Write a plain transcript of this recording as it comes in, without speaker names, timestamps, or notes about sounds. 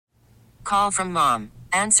Call from mom.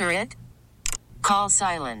 Answer it. Call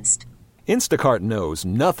silenced. Instacart knows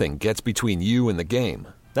nothing gets between you and the game.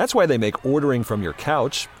 That's why they make ordering from your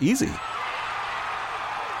couch easy.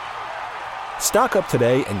 Stock up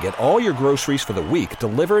today and get all your groceries for the week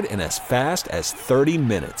delivered in as fast as 30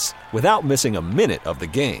 minutes without missing a minute of the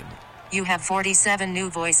game. You have 47 new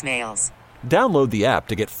voicemails. Download the app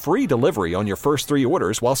to get free delivery on your first 3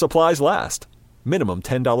 orders while supplies last. Minimum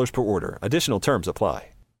 $10 per order. Additional terms apply.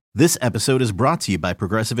 This episode is brought to you by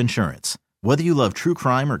Progressive Insurance. Whether you love true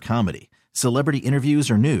crime or comedy, celebrity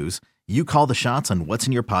interviews or news, you call the shots on what's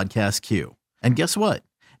in your podcast queue. And guess what?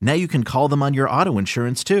 Now you can call them on your auto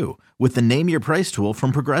insurance too with the Name Your Price tool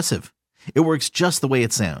from Progressive. It works just the way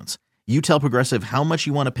it sounds. You tell Progressive how much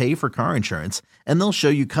you want to pay for car insurance, and they'll show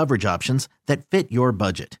you coverage options that fit your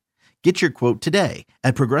budget. Get your quote today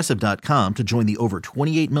at Progressive.com to join the over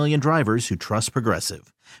 28 million drivers who trust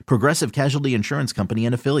Progressive. Progressive Casualty Insurance Company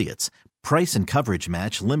and Affiliates. Price and coverage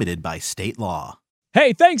match limited by state law.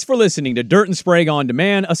 Hey, thanks for listening to Dirt and Sprague On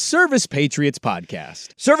Demand, a Service Patriots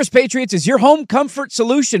podcast. Service Patriots is your home comfort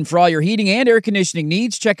solution for all your heating and air conditioning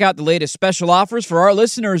needs. Check out the latest special offers for our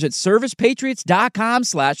listeners at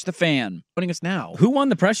servicepatriots.com/thefan. Joining us now. Who won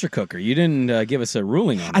the pressure cooker? You didn't give us a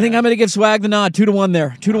ruling on that. I think I'm going to give Swag the nod. 2-1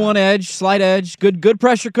 there. 2-1 edge, slight edge. Good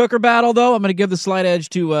pressure cooker battle, though. I'm going to give the slight edge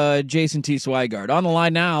to Jason T. Swigard. On the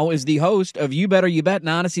line now is the host of You Better You Bet, an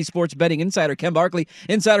Audacy Sports Betting Insider, Ken Barkley.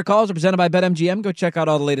 Insider calls are presented by BetMGM. Go check out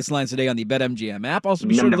all the latest lines today on the BetMGM app. Also,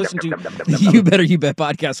 be sure to listen to the You Better You Bet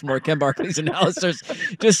podcast for more Ken Barkley's analysis.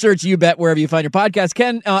 Just search You Bet wherever you find your podcast.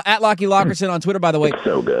 Ken, at Lockie Lockerson on Twitter, by the way. It's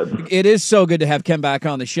so good. It is so good to have Ken back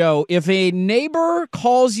on the show. If a neighbor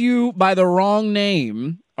calls you by the wrong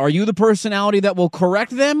name, are you the personality that will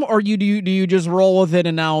correct them, or do you just roll with it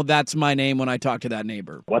and now that's my name when I talk to that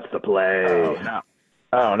neighbor? What's the play?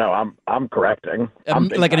 Oh no, I'm correcting.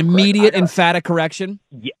 Like an immediate, emphatic correction?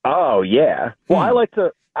 Yeah. Oh yeah. Well, I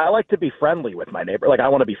like to be friendly with my neighbor. Like I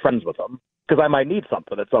want to be friends with them because I might need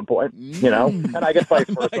something at some point, and I guess vice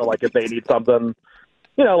versa. Like if they need something,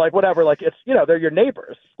 like whatever, like it's, they're your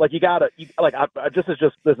neighbors. Like this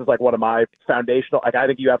is like one of my foundational, like I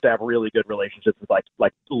think you have to have really good relationships with like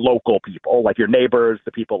local people, like your neighbors,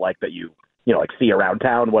 the people like that you like see around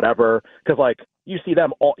town, whatever. Cause like you see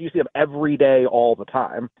them every day, all the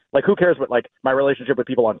time. Like who cares what, like my relationship with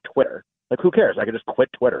people on Twitter, like who cares? I could just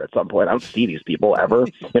quit Twitter at some point. I don't see these people ever,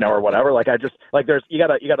 or whatever. Like I just like, you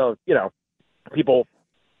gotta, people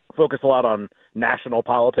focus a lot on national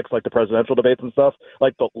politics, like the presidential debates and stuff.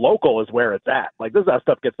 Like the local is where it's at. Like this is how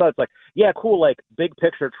stuff gets done. It's like, yeah, cool. Like big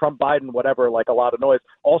picture, Trump, Biden, whatever, like a lot of noise.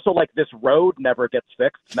 Also, like this road never gets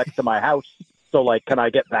fixed next to my house. So like, can I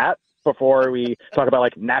get that before we talk about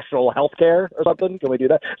like national health care or something? Can we do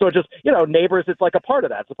that? So it just, neighbors, it's like a part of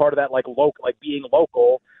that. It's a part of that, like local, like being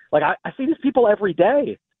local. Like I see these people every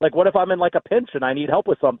day. Like what if I'm in like a pinch and I need help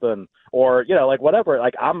with something, or, like whatever,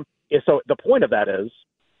 like so the point of that is,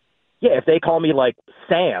 yeah, if they call me like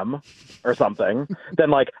Sam or something, then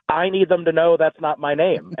like I need them to know that's not my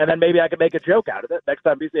name. And then maybe I can make a joke out of it. Next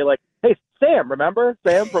time you say like, hey, Sam, remember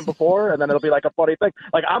Sam from before? And then it'll be like a funny thing.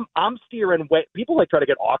 Like I'm steering way, people like try to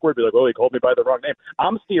get awkward, be like, oh, he called me by the wrong name.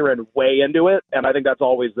 I'm steering way into it. And I think that's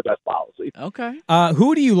always the best policy. Okay.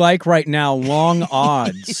 Who do you like right now? Long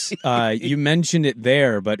odds. You mentioned it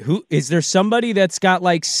there, but is there somebody that's got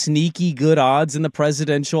like sneaky good odds in the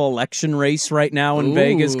presidential election race right now in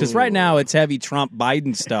Vegas? Because right now it's heavy Trump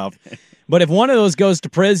Biden stuff. But if one of those goes to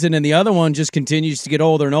prison and the other one just continues to get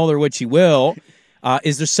older and older, which he will,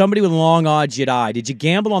 is there somebody with long odds you'd eye? Did you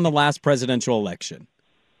gamble on the last presidential election?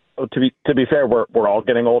 Well, to be fair, we're all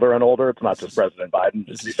getting older and older. It's not just President Biden.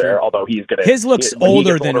 To be fair, although he's getting his looks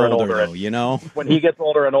older than older, though, When he gets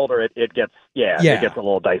older and older, it gets it gets a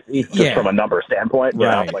little dicey just from a number standpoint.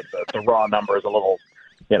 Right. Like the raw number is a little,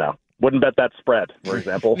 wouldn't bet that spread, for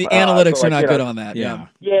example. The analytics are not good on that. Yeah,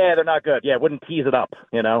 they're not good. Yeah, wouldn't tease it up.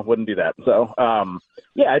 Wouldn't do that. So,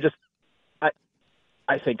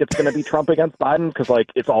 I think it's going to be Trump against Biden because, like,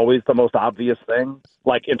 it's always the most obvious thing.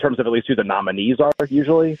 Like, in terms of at least who the nominees are,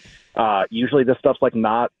 usually. Usually this stuff's, like,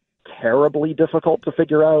 not terribly difficult to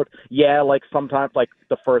figure out. Yeah, like, sometimes, like,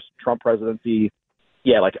 the first Trump presidency,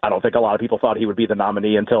 like, I don't think a lot of people thought he would be the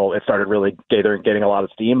nominee until it started really getting a lot of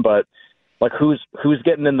steam. But, like, who's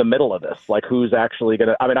getting in the middle of this? Like, who's actually going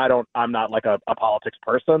to – I mean, I'm not, like, a politics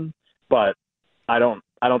person, but I don't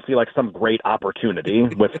see like some great opportunity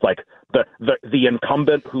with like the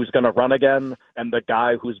incumbent who's going to run again and the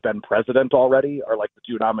guy who's been president already are like the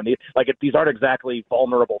two nominees. Like these aren't exactly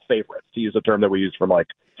vulnerable favorites, to use a term that we use from like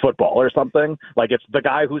football or something. Like it's the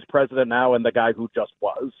guy who's president now and the guy who just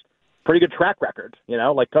was. pretty good track record,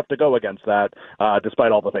 like tough to go against that,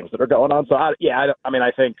 despite all the things that are going on. So I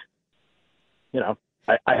think,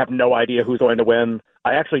 I have no idea who's going to win.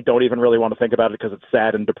 I actually don't even really want to think about it because it's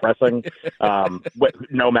sad and depressing.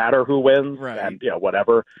 No matter who wins, right. And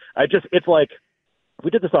whatever. It's like we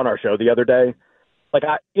did this on our show the other day. Like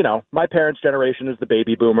my parents' generation is the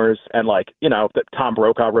baby boomers, and that Tom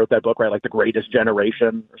Brokaw wrote that book, right? Like The Greatest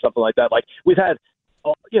Generation or something like that. Like we've had,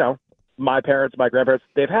 my parents, my grandparents,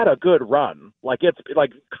 they've had a good run. Like it's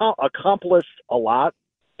like accomplished a lot,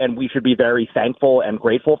 and we should be very thankful and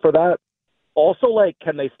grateful for that. Also,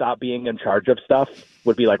 can they stop being in charge of stuff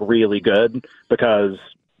would be really good because,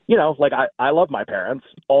 I love my parents.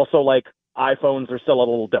 Also, iPhones are still a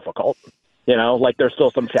little difficult, there's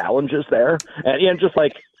still some challenges there. And just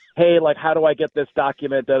hey, how do I get this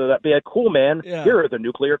document? Be like, cool, man. Yeah. Here are the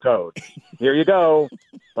nuclear codes. Here you go.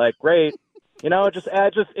 Great.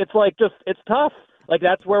 It's tough.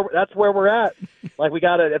 That's where we're at.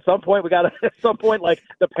 At some point,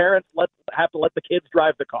 the parents have to let the kids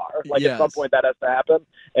drive the car. Yes. At some point that has to happen.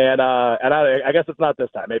 And I guess it's not this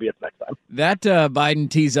time. Maybe it's next time. That Biden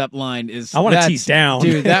tease up line is. I want to tease down,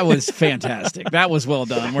 dude. That was fantastic. That was well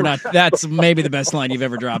done. That's maybe the best line you've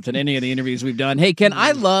ever dropped in any of the interviews we've done. Hey, Ken,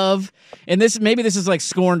 I love, and this is like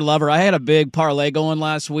scorned lover. I had a big parlay going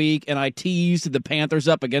last week, and I teased the Panthers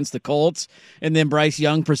up against the Colts, and then Bryce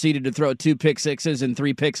Young proceeded to throw 2 pick sixes and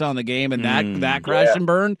 3 picks on the game, and that crashed and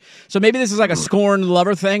burned. So maybe this is like a scorned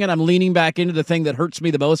lover thing, and I'm leaning back into the thing that hurts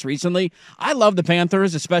me the most recently. I love the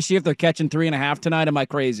Panthers, especially if they're catching 3.5 tonight. Am I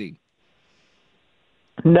crazy?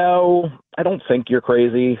 No, I don't think you're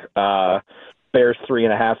crazy. Bears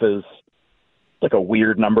 3.5 is like a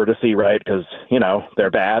weird number to see, right? Because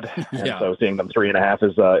they're bad, and so seeing them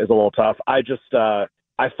 3.5 is a little tough.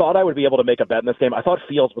 I thought I would be able to make a bet in this game. I thought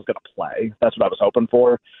Fields was going to play. That's what I was hoping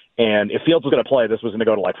for. And if Fields was going to play, this was going to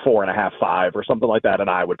go to 4.5, 5 or something like that, and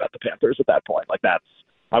I would bet the Panthers at that point.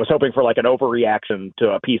 I was hoping for an overreaction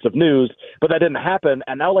to a piece of news, but that didn't happen.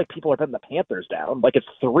 And now people are betting the Panthers down. It's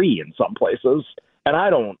 3 in some places. And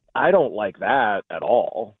I don't like that at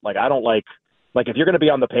all. I don't like if you're going to be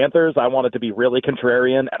on the Panthers, I want it to be really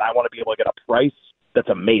contrarian, and I want to be able to get a price that's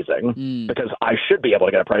amazing because I should be able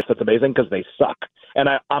to get a price that's amazing because they suck. And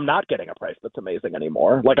I'm not getting a price that's amazing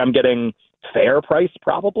anymore. I'm getting fair price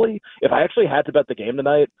probably. If I actually had to bet the game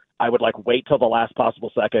tonight, I would wait till the last possible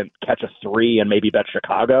second, catch a 3 and maybe bet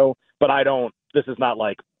Chicago. But this is not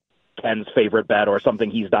Ken's favorite bet or something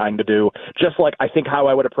he's dying to do. Just I think how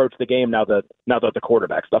I would approach the game now that the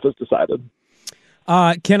quarterback stuff is decided.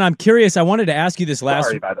 Ken, I'm curious. I wanted to ask you this last.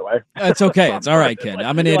 Sorry, by the way. It's okay. It's all right, Ken.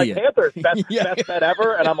 I'm an idiot. Panthers, best bet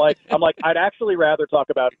ever, and I'm like, I'd actually rather talk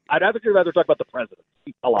about the president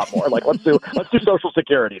a lot more. Let's do Social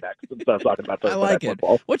Security next instead of talking about I like it.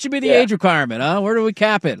 football. What should be the age requirement? Huh? Where do we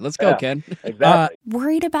cap it? Let's go, Ken. Exactly.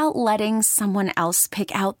 Worried about letting someone else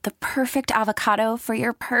pick out the perfect avocado for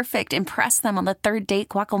your perfect impress them on the third date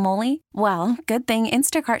guacamole? Well, good thing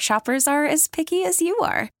Instacart shoppers are as picky as you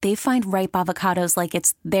are. They find ripe avocados like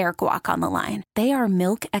it's their guac on the line. They are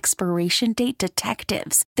milk expiration date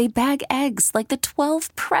detectives. They bag eggs like the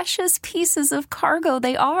 12 precious pieces of cargo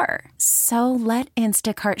they are. So let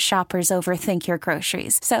Instacart shoppers overthink your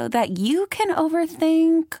groceries so that you can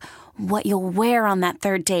overthink what you'll wear on that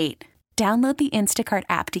third date. Download the Instacart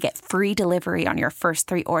app to get free delivery on your first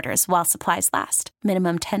 3 orders while supplies last.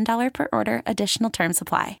 Minimum $10 per order. Additional terms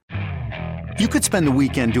apply. You could spend the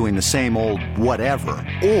weekend doing the same old whatever,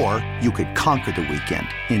 or you could conquer the weekend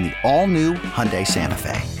in the all-new Hyundai Santa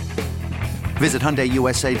Fe. Visit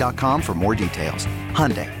HyundaiUSA.com for more details.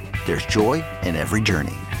 Hyundai, there's joy in every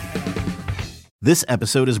journey. This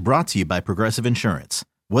episode is brought to you by Progressive Insurance.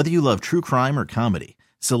 Whether you love true crime or comedy,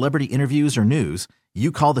 celebrity interviews or news,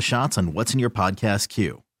 you call the shots on what's in your podcast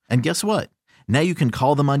queue. And guess what? Now you can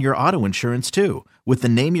call them on your auto insurance too with the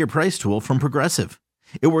Name Your Price tool from Progressive.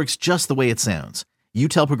 It works just the way it sounds. You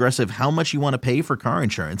tell Progressive how much you want to pay for car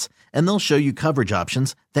insurance, and they'll show you coverage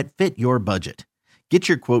options that fit your budget. Get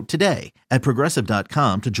your quote today at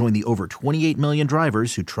Progressive.com to join the over 28 million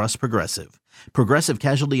drivers who trust Progressive. Progressive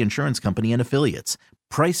Casualty Insurance Company and Affiliates.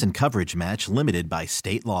 Price and coverage match limited by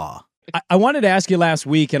state law. I wanted to ask you last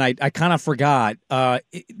week, and I kind of forgot. The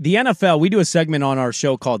NFL, we do a segment on our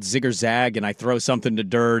show called Zig or Zag, and I throw something to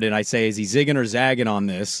Dirt, and I say, is he zigging or zagging on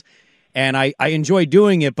this? And I enjoy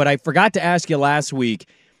doing it, but I forgot to ask you last week,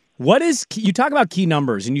 you talk about key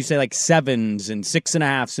numbers, and you say 7s and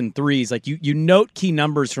 6.5s and 3s. You note key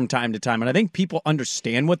numbers from time to time, and I think people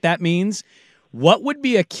understand what that means. What would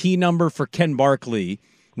be a key number for Ken Barkley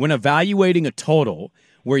when evaluating a total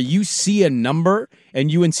where you see a number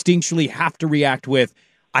and you instinctually have to react with,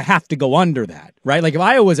 I have to go under that, right? Like if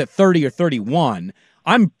Iowa's at 30 or 31,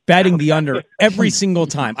 I'm betting the under every single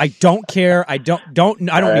time. I don't care. I don't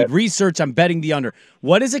need research. I'm betting the under.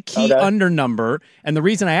 What is a key under number? And the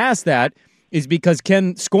reason I ask that is because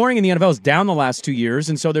scoring in the NFL is down the last 2 years,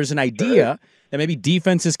 and so there's an idea that maybe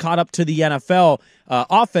defense is caught up to the NFL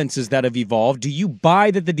offenses that have evolved. Do you buy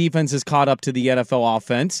that the defense is caught up to the NFL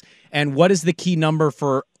offense? And what is the key number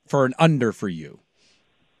for an under for you?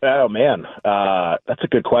 Oh man, that's a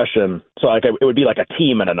good question. So like it would be like a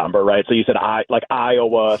team and a number, right? So you said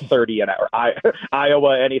Iowa 30 and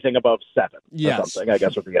Iowa anything above 7 or something. I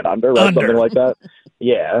guess would be an under, right? Something like that.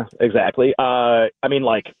 Yeah, exactly. I mean,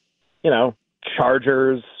 like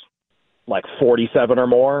Chargers like 47 or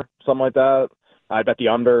more, something like that. I bet the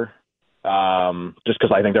under, just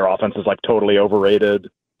because I think their offense is like totally overrated.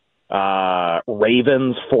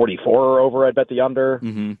 Ravens 44 or over, I'd bet the under,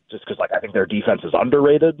 just because like I think their defense is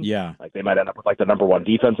underrated. Yeah, like they might end up with like the number 1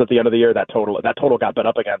 defense at the end of the year. That total got bet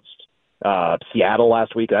up against Seattle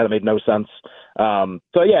last week. That made no sense.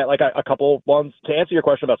 So yeah, like a couple ones to answer your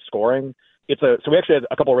question about scoring. So we actually had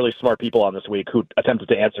a couple of really smart people on this week who attempted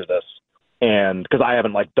to answer this. And because I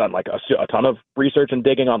haven't like done like a ton of research and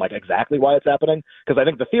digging on like exactly why it's happening, because I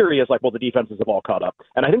think the theory is like, well, the defenses have all caught up,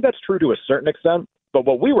 and I think that's true to a certain extent. But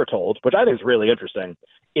what we were told, which I think is really interesting,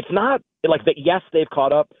 it's not like that. Yes, they've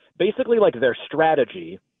caught up. Basically, like their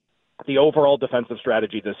strategy, the overall defensive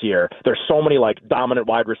strategy this year, there's so many like dominant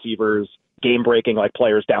wide receivers, game breaking like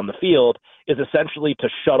players down the field, is essentially to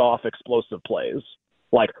shut off explosive plays.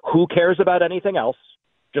 Like who cares about anything else?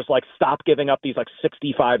 Just like stop giving up these like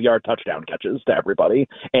 65-yard touchdown catches to everybody.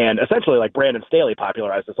 And essentially like Brandon Staley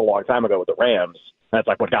popularized this a long time ago with the Rams. That's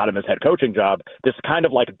like what got him his head coaching job. This kind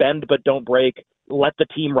of like bend but don't break, let the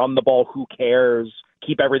team run the ball, who cares,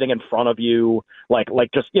 keep everything in front of you, like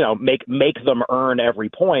just, make them earn every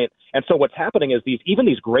point. And so what's happening is even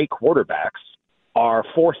these great quarterbacks are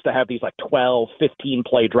forced to have these like 12, 15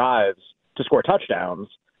 play drives to score touchdowns.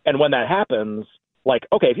 And when that happens, like,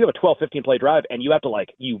 okay, if you have a 12, 15 play drive and you have to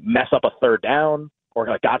like, you mess up a third down or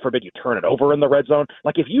like, God forbid, you turn it over in the red zone.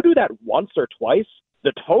 Like if you do that once or twice,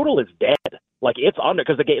 the total is dead. Like it's under,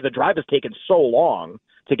 because the drive has taken so long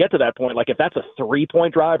to get to that point. Like if that's a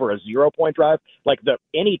 3-point drive or a 0-point drive, like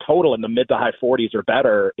any total in the mid to high 40s or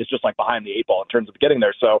better is just like behind the 8 ball in terms of getting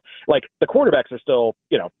there. So like the quarterbacks are still,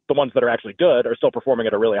 the ones that are actually good are still performing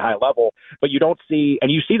at a really high level, but you don't see,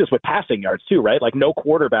 and you see this with passing yards too, right? Like no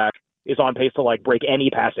quarterback is on pace to like break any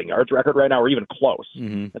passing yards record right now or even close.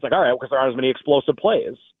 It's like, all right, because there aren't as many explosive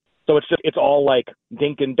plays. So it's all like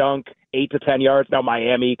dink and dunk, 8 to 10 yards. Now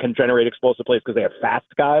Miami can generate explosive plays because they have fast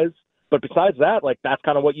guys. But besides that, like that's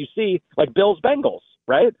kind of what you see, like Bills-Bengals,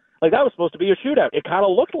 right? Like that was supposed to be a shootout. It kind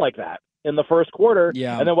of looked like that in the first quarter.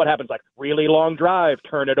 Yeah. And then what happens? Like really long drive,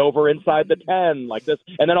 turn it over inside the 10, like this.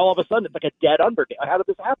 And then all of a sudden it's like a dead under game. How did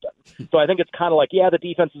this happen? So I think it's kind of like, yeah, the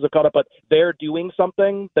defenses have caught up, but they're doing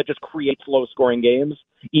something that just creates low scoring games,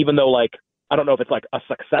 even though like, I don't know if it's like a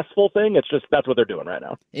successful thing. It's just that's what they're doing right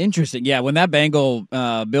now. Interesting. Yeah, when that Bengal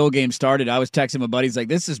Bill game started, I was texting my buddies like,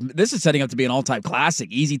 this is setting up to be an all-time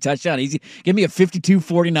classic. Easy touchdown, easy. Give me a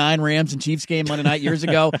 52-49 Rams and Chiefs game Monday night years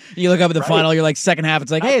ago. You look up at the final, you're like second half.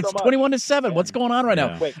 It's like, hey, it's 21-7. Yeah. What's going on right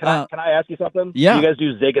now? Wait, can I ask you something? Yeah. You guys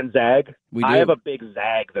do zig and zag? We do. I have a big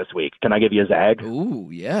zag this week. Can I give you a zag? Ooh,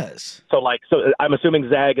 yes. So I'm assuming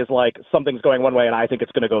zag is like something's going one way and I think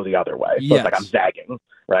it's going to go the other way. So yes. It's like I'm zagging,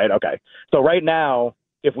 right? Okay. So right now,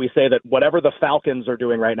 if we say that whatever the Falcons are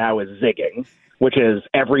doing right now is zigging, which is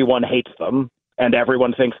everyone hates them and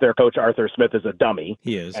everyone thinks their coach Arthur Smith is a dummy.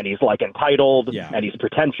 He is. And he's like entitled and he's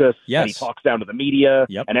pretentious and he talks down to the media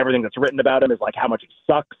and everything that's written about him is like how much he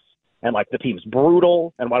sucks and like the team's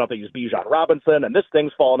brutal and why don't they use Bijan Robinson and this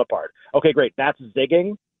thing's falling apart. Okay, great. That's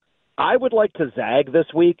zigging. I would like to zag this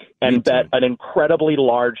week and bet an incredibly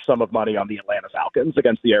large sum of money on the Atlanta Falcons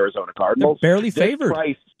against the Arizona Cardinals. They're barely favored.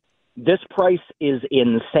 This price is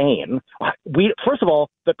insane. First of all,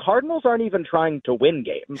 the Cardinals aren't even trying to win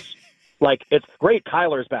games. Like, it's great.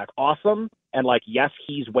 Kyler's back. Awesome. And, like, yes,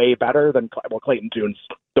 he's way better than Clayton Tune's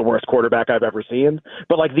the worst quarterback I've ever seen.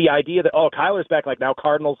 But, like, the idea that, Kyler's back, like, now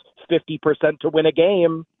Cardinals 50% to win a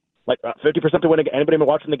game. Like, 50% to win a game. Anybody been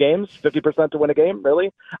watching the games? 50% to win a game?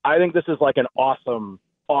 Really? I think this is, like, an awesome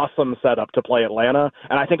setup to play Atlanta.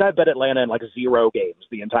 And I think I bet Atlanta in, like, 0 games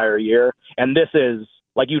the entire year. And this is,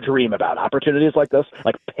 like, you dream about opportunities like this.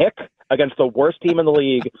 Like, pick against the worst team in the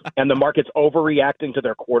league and the market's overreacting to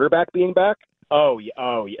their quarterback being back. Oh yeah,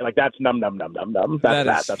 like that's num. That's what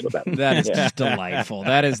that is. That is just delightful.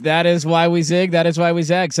 That is why we zig. That is why we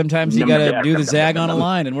zag. Sometimes you got to do the zag on a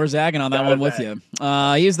line, and we're zagging on that one with you.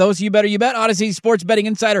 He is the host of You Better You Bet, Audacy Sports Betting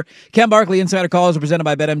Insider. Ken Barkley, Insider Calls are presented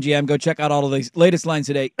by BetMGM. Go check out all of the latest lines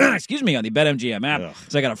today. Excuse me, on the BetMGM app.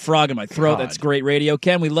 So I got a frog in my throat. God. That's great radio.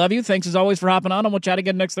 Ken, we love you. Thanks as always for hopping on, and we'll chat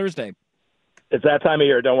again next Thursday. It's that time of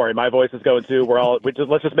year. Don't worry. My voice is going too.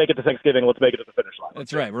 Let's just make it to Thanksgiving. Let's make it to the finish line.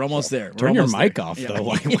 That's right. We're almost there. Turn your mic off,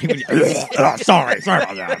 though. Sorry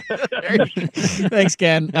about that. Thanks,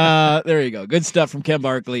 Ken. There you go. Good stuff from Ken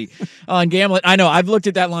Barkley on gambling. I know. I've looked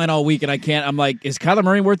at that line all week, and I can't. I'm like, is Kyler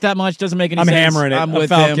Murray worth that much? Doesn't make any sense. I'm hammering it. I'm with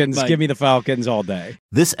Falcons. him. Give me the Falcons all day.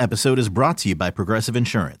 This episode is brought to you by Progressive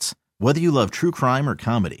Insurance. Whether you love true crime or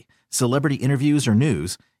comedy, celebrity interviews or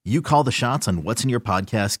news, you call the shots on what's in your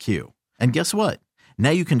podcast queue. And guess what?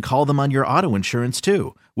 Now you can call them on your auto insurance,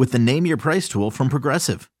 too, with the Name Your Price tool from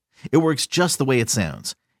Progressive. It works just the way it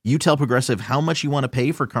sounds. You tell Progressive how much you want to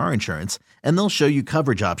pay for car insurance, and they'll show you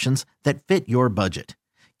coverage options that fit your budget.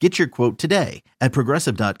 Get your quote today at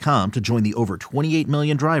Progressive.com to join the over 28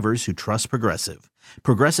 million drivers who trust Progressive.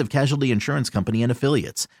 Progressive Casualty Insurance Company and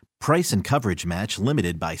Affiliates. Price and coverage match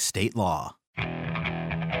limited by state law.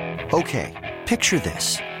 Okay, picture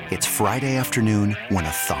this. It's Friday afternoon when a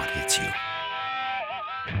thought hits you.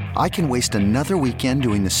 I can waste another weekend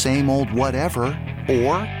doing the same old whatever,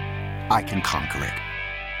 or I can conquer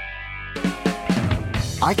it.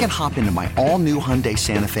 I can hop into my all-new Hyundai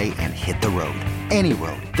Santa Fe and hit the road. Any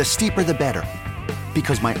road. The steeper, the better.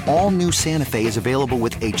 Because my all-new Santa Fe is available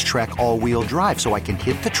with H-Track all-wheel drive, so I can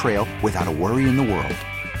hit the trail without a worry in the world.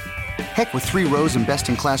 Heck, with 3 rows and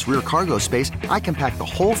best-in-class rear cargo space, I can pack the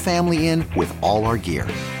whole family in with all our gear.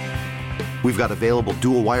 We've got available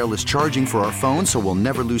dual wireless charging for our phones, so we'll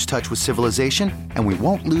never lose touch with civilization, and we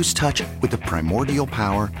won't lose touch with the primordial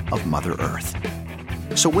power of Mother Earth.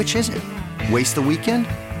 So which is it? Waste the weekend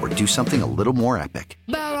or do something a little more epic?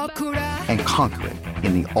 And conquer it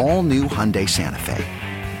in the all-new Hyundai Santa Fe.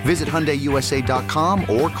 Visit HyundaiUSA.com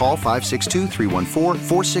or call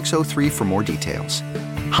 562-314-4603 for more details.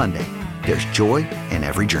 Hyundai, there's joy in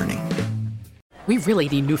every journey. We really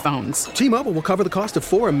need new phones. T-Mobile will cover the cost of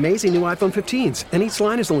 4 amazing new iPhone 15s, and each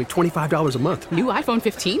line is only $25 a month. New iPhone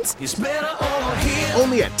 15s? It's better over here.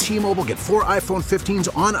 Only at T-Mobile, get 4 iPhone 15s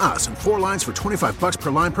on us and 4 lines for $25 per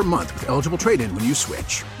line per month with eligible trade-in when you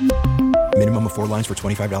switch. Minimum of 4 lines for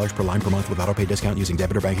 $25 per line per month with autopay discount using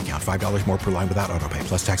debit or bank account. $5 more per line without autopay,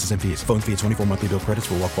 plus taxes and fees. Phone fee at 24 monthly bill credits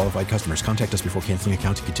for well-qualified customers. Contact us before canceling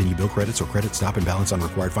account to continue bill credits or credit stop and balance on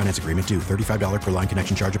required finance agreement due. $35 per line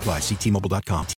connection charge applies. See T-Mobile.com.